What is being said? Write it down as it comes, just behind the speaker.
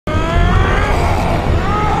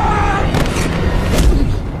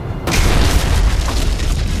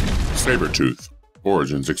Sabretooth,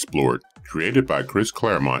 Origins Explored. Created by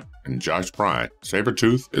Claremont and Bryne,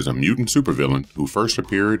 Sabretooth is a mutant supervillain who first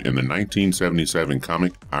appeared in the 1977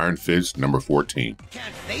 comic Iron Fist number 14. You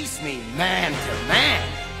can't face me man to man,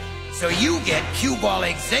 so you get Cue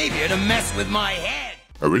Ball Xavier to mess with my head.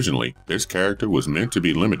 Originally, this character was meant to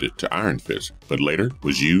be limited to Iron Fist, but later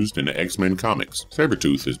was used in the X-Men comics.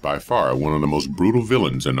 Sabretooth is by far one of the most brutal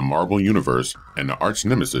villains in the Marvel Universe and the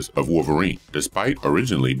arch-nemesis of Wolverine, despite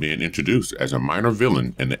originally being introduced as a minor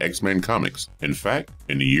villain in the X-Men comics. In fact,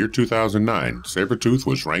 in the year 2009, Sabretooth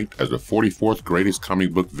was ranked as the 44th greatest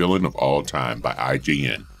comic book villain of all time by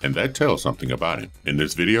IGN, and that tells something about him. In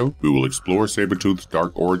this video, we will explore Sabretooth's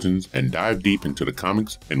dark origins and dive deep into the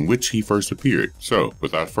comics in which he first appeared. So,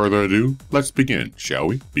 without further ado, let's begin, shall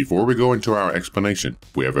we? Before we go into our explanation,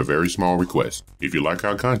 we have a very small request. If you like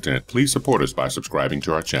our content, please support us by subscribing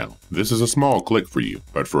to our channel. This is a small click for you,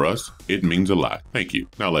 but for us, it means a lot. Thank you.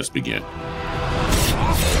 Now let's begin.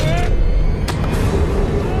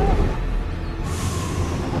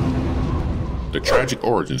 The tragic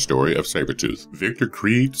origin story of Sabretooth. Victor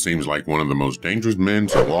Creed seems like one of the most dangerous men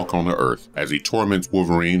to walk on the earth, as he torments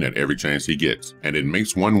Wolverine at every chance he gets. And it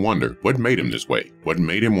makes one wonder, what made him this way? What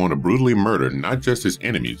made him want to brutally murder not just his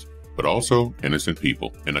enemies, but also innocent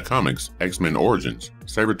people? In the comics, X-Men Origins,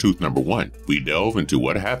 Sabretooth number 1, we delve into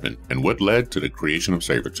what happened and what led to the creation of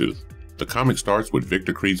Sabretooth. The comic starts with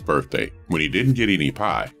Victor Creed's birthday, when he didn't get any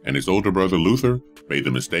pie, and his older brother Luther made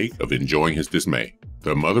the mistake of enjoying his dismay.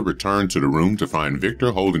 The mother returned to the room to find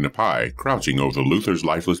Victor holding the pie, crouching over Luther's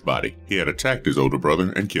lifeless body. He had attacked his older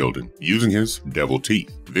brother and killed him, using his devil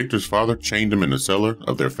teeth. Victor's father chained him in the cellar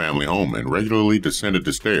of their family home and regularly descended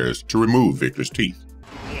the stairs to remove Victor's teeth.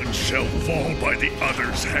 One shall fall by the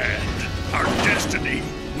other's hand. Our destiny,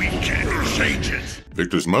 we can't change it.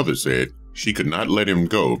 Victor's mother said she could not let him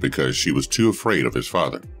go because she was too afraid of his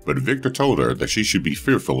father. But Victor told her that she should be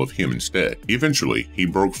fearful of him instead. Eventually, he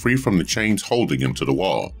broke free from the chains holding him to the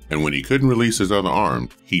wall, and when he couldn't release his other arm,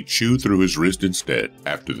 he chewed through his wrist instead.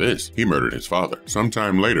 After this, he murdered his father.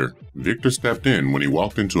 Sometime later, Victor stepped in when he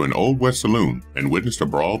walked into an Old West saloon and witnessed a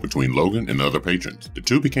brawl between Logan and other patrons. The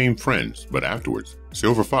two became friends, but afterwards,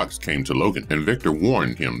 Silver Fox came to Logan, and Victor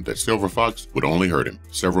warned him that Silver Fox would only hurt him.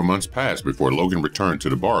 Several months passed before Logan returned to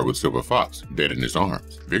the bar with Silver Fox, dead in his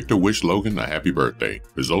arms. Victor wished Logan a happy birthday,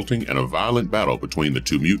 resulting in a violent battle between the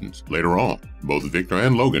two mutants. Later on, both Victor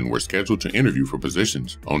and Logan were scheduled to interview for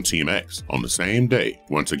positions on Team X. On the same day,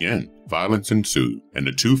 once again, violence ensued, and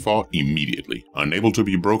the two fought immediately, unable to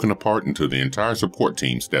be broken apart until the entire support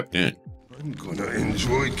team stepped in. I'm gonna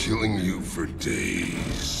enjoy killing you for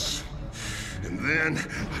days. And then,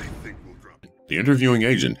 I think we'll drop it. The interviewing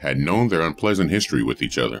agent had known their unpleasant history with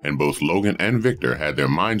each other, and both Logan and Victor had their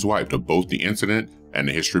minds wiped of both the incident and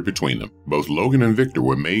the history between them. Both Logan and Victor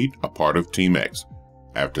were made a part of Team X.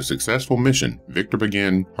 After a successful mission, Victor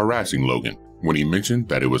began harassing Logan when he mentioned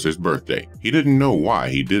that it was his birthday. He didn't know why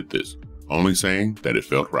he did this, only saying that it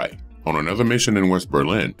felt right. On another mission in West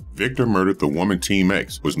Berlin, Victor murdered the woman Team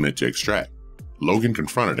X was meant to extract. Logan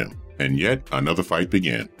confronted him, and yet another fight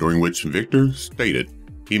began, during which Victor stated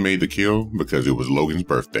he made the kill because it was Logan's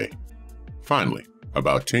birthday. Finally,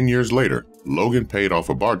 about 10 years later, Logan paid off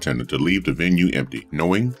a bartender to leave the venue empty,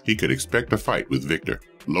 knowing he could expect a fight with Victor.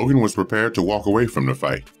 Logan was prepared to walk away from the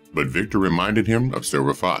fight, but Victor reminded him of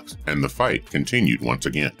Silver Fox, and the fight continued once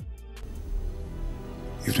again.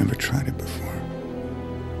 You've never tried it before.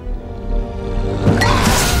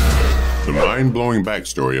 The mind-blowing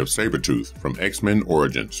backstory of Sabretooth from X-Men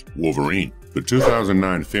Origins, Wolverine. The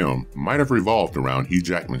 2009 film might have revolved around Hugh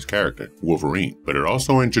Jackman's character, Wolverine, but it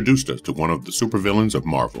also introduced us to one of the supervillains of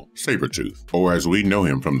Marvel, Sabretooth, or as we know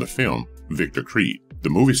him from the film, Victor Creed. The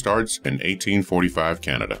movie starts in 1845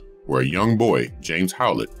 Canada, where a young boy, James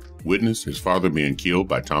Howlett, witnessed his father being killed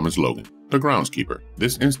by Thomas Logan, the groundskeeper.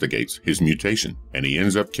 This instigates his mutation, and he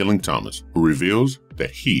ends up killing Thomas, who reveals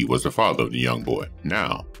that he was the father of the young boy.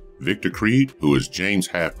 Now, Victor Creed, who is James'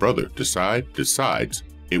 half-brother, decides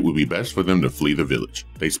it would be best for them to flee the village.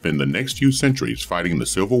 They spend the next few centuries fighting the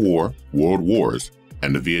Civil War, World Wars,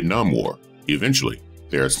 and the Vietnam War. Eventually,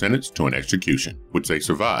 they are sentenced to an execution, which they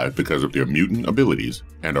survive because of their mutant abilities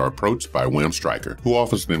and are approached by William Stryker, who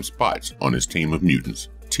offers them spots on his team of mutants,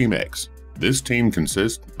 Team X. This team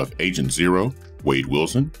consists of Agent Zero, Wade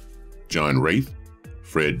Wilson, John Wraith,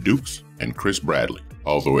 Fred Dukes, and Chris Bradley.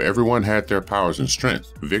 Although everyone had their powers and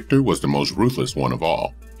strength, Victor was the most ruthless one of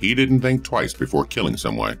all. He didn't think twice before killing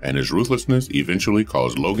someone, and his ruthlessness eventually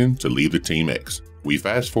caused Logan to leave the Team X. We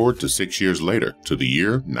fast forward to 6 years later, to the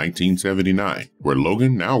year 1979, where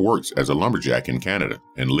Logan now works as a lumberjack in Canada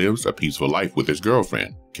and lives a peaceful life with his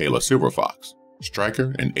girlfriend, Kayla Silverfox.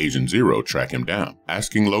 Stryker and Agent Zero track him down,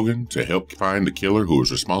 asking Logan to help find the killer who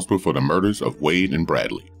was responsible for the murders of Wade and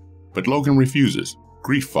Bradley. But Logan refuses.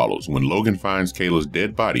 Grief follows when Logan finds Kayla's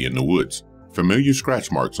dead body in the woods, familiar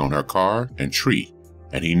scratch marks on her car and tree,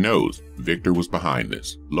 and he knows Victor was behind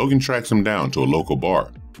this. Logan tracks him down to a local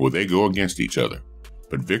bar where they go against each other,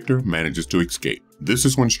 but Victor manages to escape. This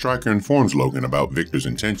is when Stryker informs Logan about Victor's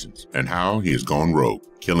intentions and how he has gone rogue,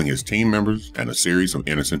 killing his team members and a series of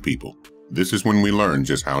innocent people. This is when we learn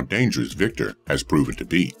just how dangerous Victor has proven to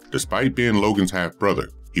be. Despite being Logan's half-brother,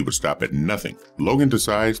 he would stop at nothing. Logan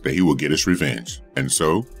decides that he will get his revenge, and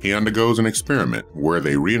so he undergoes an experiment where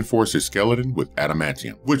they reinforce his skeleton with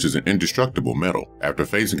adamantium, which is an indestructible metal. After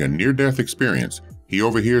facing a near-death experience, he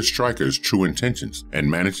overhears Stryker's true intentions and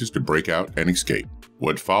manages to break out and escape.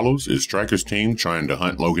 What follows is Stryker's team trying to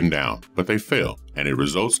hunt Logan down, but they fail, and it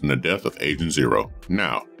results in the death of Agent Zero.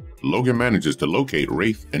 Now, Logan manages to locate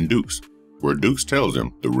Wraith and Dukes, where Dukes tells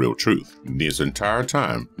him the real truth. This entire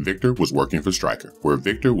time, Victor was working for Stryker, where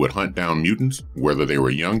Victor would hunt down mutants, whether they were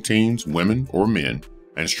young teens, women, or men,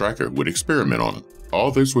 and Stryker would experiment on them. All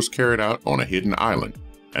this was carried out on a hidden island,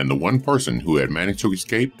 and the one person who had managed to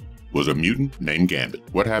escape was a mutant named Gambit.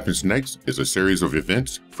 What happens next is a series of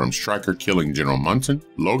events, from Stryker killing General Munson,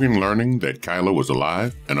 Logan learning that Kyla was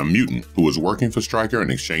alive, and a mutant who was working for Stryker in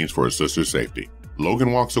exchange for his sister's safety.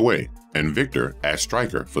 Logan walks away, and Victor asks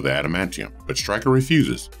Stryker for the adamantium, but Stryker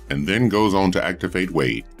refuses, and then goes on to activate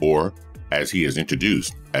Wade, or, as he is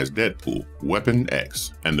introduced, as Deadpool, Weapon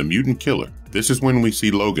X, and the mutant killer. This is when we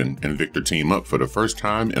see Logan and Victor team up for the first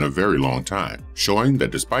time in a very long time, showing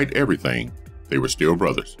that despite everything, they were still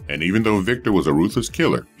brothers. And even though Victor was a ruthless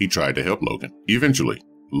killer, he tried to help Logan. Eventually,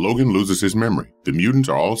 Logan loses his memory. The mutants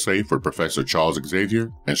are all safe for Professor Charles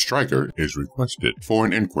Xavier, and Stryker is requested for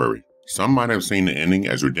an inquiry. Some might have seen the ending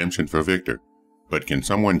as redemption for Victor, but can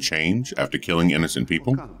someone change after killing innocent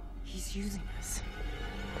people? He's using us.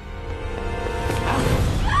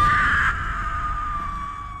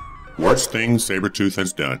 Worst things Sabretooth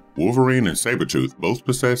has done. Wolverine and Sabretooth both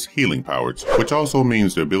possess healing powers, which also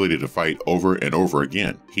means the ability to fight over and over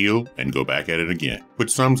again, heal, and go back at it again,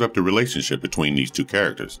 which sums up the relationship between these two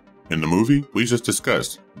characters. In the movie we just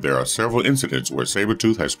discussed, there are several incidents where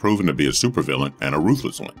Sabretooth has proven to be a supervillain and a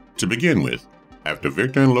ruthless one. To begin with, after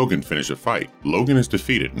Victor and Logan finish a fight, Logan is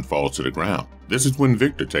defeated and falls to the ground. This is when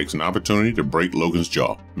Victor takes an opportunity to break Logan's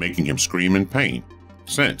jaw, making him scream in pain.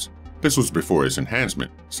 Since this was before his enhancement,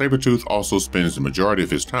 Sabretooth also spends the majority of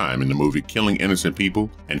his time in the movie killing innocent people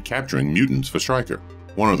and capturing mutants for Stryker.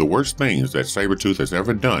 One of the worst things that Sabretooth has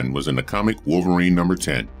ever done was in the comic Wolverine number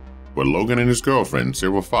 10. Where Logan and his girlfriend,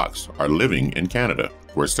 Silver Fox, are living in Canada,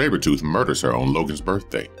 where Sabretooth murders her on Logan's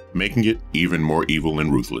birthday, making it even more evil and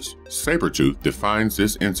ruthless. Sabretooth defines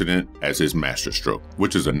this incident as his masterstroke,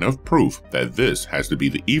 which is enough proof that this has to be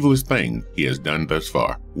the evilest thing he has done thus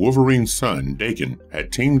far. Wolverine's son, Daken,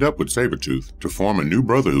 had teamed up with Sabretooth to form a new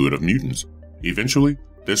brotherhood of mutants. Eventually,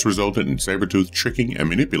 this resulted in Sabretooth tricking and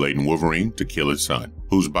manipulating Wolverine to kill his son,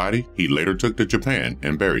 whose body he later took to Japan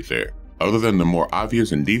and buried there. Other than the more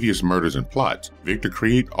obvious and devious murders and plots, Victor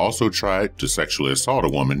Creed also tried to sexually assault a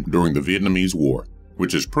woman during the Vietnamese War,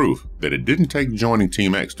 which is proof that it didn't take joining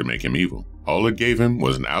Team X to make him evil. All it gave him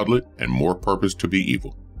was an outlet and more purpose to be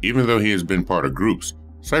evil. Even though he has been part of groups,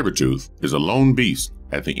 Sabretooth is a lone beast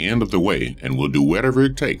at the end of the way and will do whatever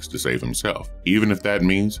it takes to save himself, even if that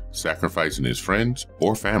means sacrificing his friends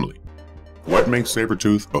or family. What makes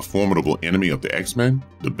Sabretooth a formidable enemy of the X-Men?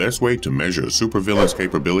 The best way to measure a supervillain's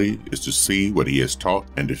capability is to see what he has taught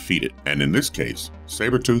and defeated. And in this case,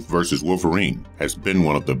 Sabretooth versus Wolverine has been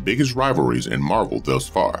one of the biggest rivalries in Marvel thus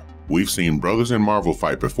far. We've seen brothers in Marvel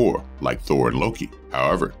fight before, like Thor and Loki.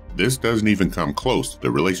 However, this doesn't even come close to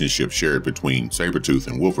the relationship shared between Sabretooth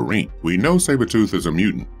and Wolverine. We know Sabretooth is a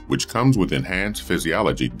mutant, which comes with enhanced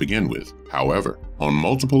physiology to begin with. However, on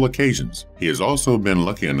multiple occasions, he has also been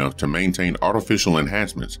lucky enough to maintain artificial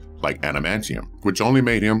enhancements like adamantium, which only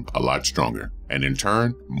made him a lot stronger, and in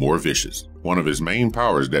turn, more vicious. One of his main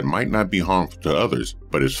powers that might not be harmful to others,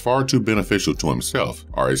 but is far too beneficial to himself,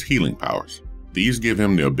 are his healing powers. These give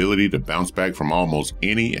him the ability to bounce back from almost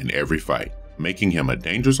any and every fight, making him a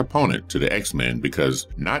dangerous opponent to the X-Men because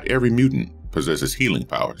not every mutant possesses healing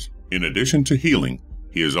powers. In addition to healing,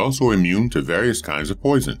 he is also immune to various kinds of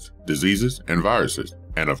poisons, diseases, and viruses,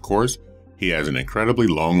 and of course, he has an incredibly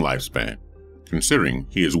long lifespan. Considering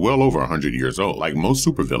he is well over 100 years old, like most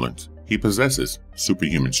supervillains, he possesses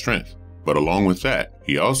superhuman strength. But along with that,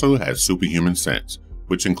 he also has superhuman sense,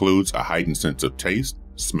 which includes a heightened sense of taste,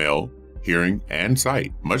 smell, hearing, and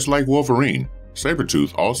sight. Much like Wolverine,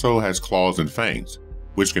 Sabretooth also has claws and fangs,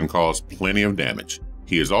 which can cause plenty of damage.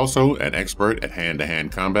 He is also an expert at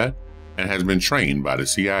hand-to-hand combat and has been trained by the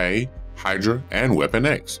CIA, Hydra, and Weapon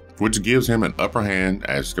X, which gives him an upper hand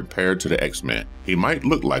as compared to the X-Men. He might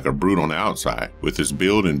look like a brute on the outside with his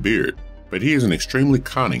build and beard, but he is an extremely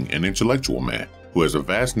cunning and intellectual man who has a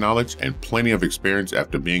vast knowledge and plenty of experience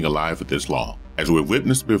after being alive for this long. As we've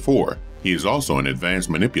witnessed before, he is also an advanced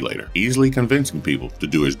manipulator, easily convincing people to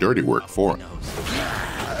do his dirty work for him.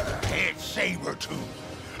 It's Sabretooth,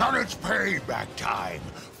 and it's payback time.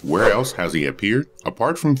 Where else has he appeared?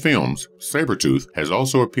 Apart from films, Sabretooth has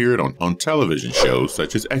also appeared on television shows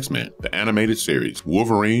such as X-Men, the animated series,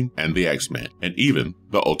 Wolverine, and the X-Men, and even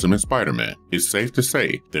the Ultimate Spider-Man. It's safe to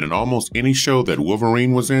say that in almost any show that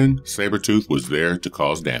Wolverine was in, Sabretooth was there to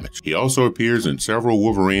cause damage. He also appears in several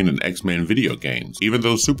Wolverine and X-Men video games. Even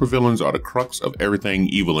though supervillains are the crux of everything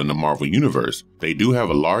evil in the Marvel Universe, they do have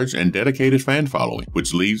a large and dedicated fan following,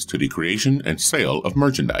 which leads to the creation and sale of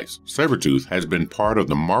merchandise. Sabretooth has been part of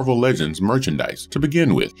the Marvel Legends merchandise. To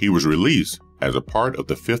begin with, he was released as a part of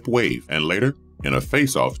the 5th Wave and later in a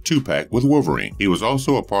face-off 2-pack with Wolverine. He was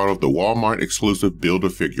also a part of the Walmart exclusive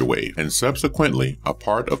Build-A-Figure wave and subsequently a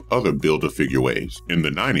part of other Build-A-Figure waves. In the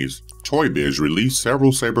 90s, Toy Biz released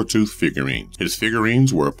several Sabretooth figurines. His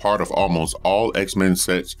figurines were a part of almost all X-Men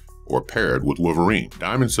sets or paired with Wolverine.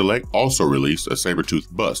 Diamond Select also released a Sabretooth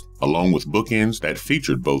bust, along with bookends that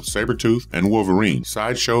featured both Sabretooth and Wolverine.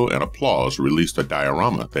 Sideshow and Applause released a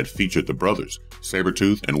diorama that featured the brothers,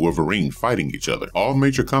 Sabretooth and Wolverine, fighting each other. All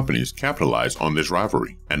major companies capitalized on this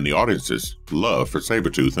rivalry, and the audience's love for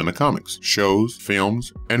Sabretooth in the comics, shows,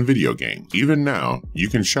 films, and video games. Even now, you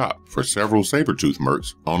can shop for several Sabretooth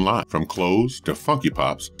mercs online, from clothes to Funky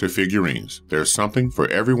Pops to figurines. There's something for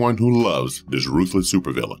everyone who loves this ruthless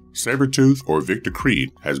supervillain. Sabretooth, or Victor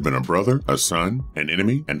Creed, has been a brother, a son, an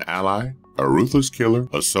enemy, an ally, a ruthless killer,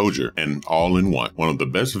 a soldier, and all in one. One of the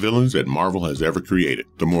best villains that Marvel has ever created.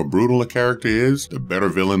 The more brutal a character is, the better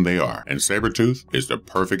villain they are, and Sabretooth is the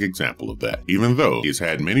perfect example of that. Even though he's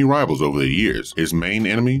had many rivals over the years, his main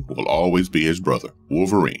enemy will always be his brother,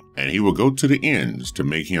 Wolverine, and he will go to the ends to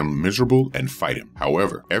make him miserable and fight him.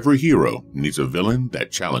 However, every hero needs a villain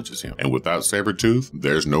that challenges him, and without Sabretooth,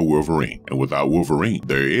 there's no Wolverine, and without Wolverine,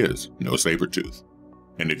 there is no Sabretooth.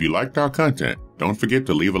 And if you liked our content, don't forget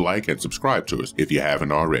to leave a like and subscribe to us if you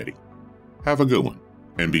haven't already. Have a good one,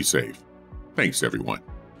 and be safe. Thanks, everyone.